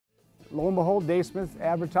lo and behold, Dave Smith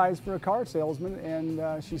advertised for a car salesman,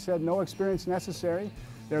 and she said no experience necessary.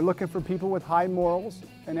 They're looking for people with high morals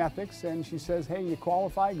and ethics, and she says, hey, you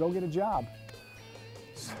qualify, go get a job.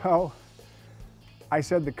 So I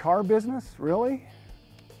said, the car business, really?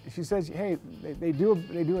 She says, hey, they do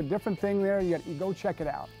a different thing there, you go check it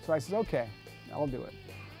out. So I said, okay, I'll do it.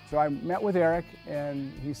 So I met with Eric,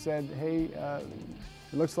 and he said, hey,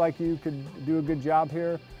 it looks like you could do a good job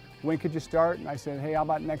here. When could you start? And I said, hey, how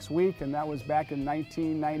about next week? And that was back in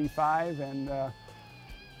 1995, and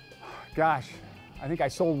gosh, I think I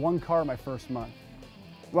sold 1 car my first month.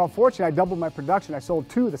 Well, fortunately, I doubled my production. I sold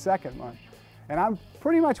 2 the second month. And I'm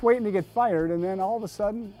pretty much waiting to get fired, and then all of a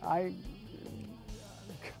sudden,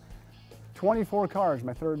 24 cars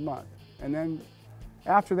my 3rd month. And then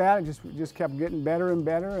after that, it just kept getting better and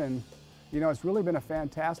better, and you know, it's really been a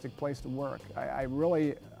fantastic place to work.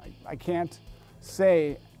 I can't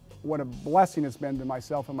say what a blessing it's been to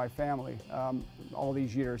myself and my family all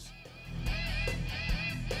these years.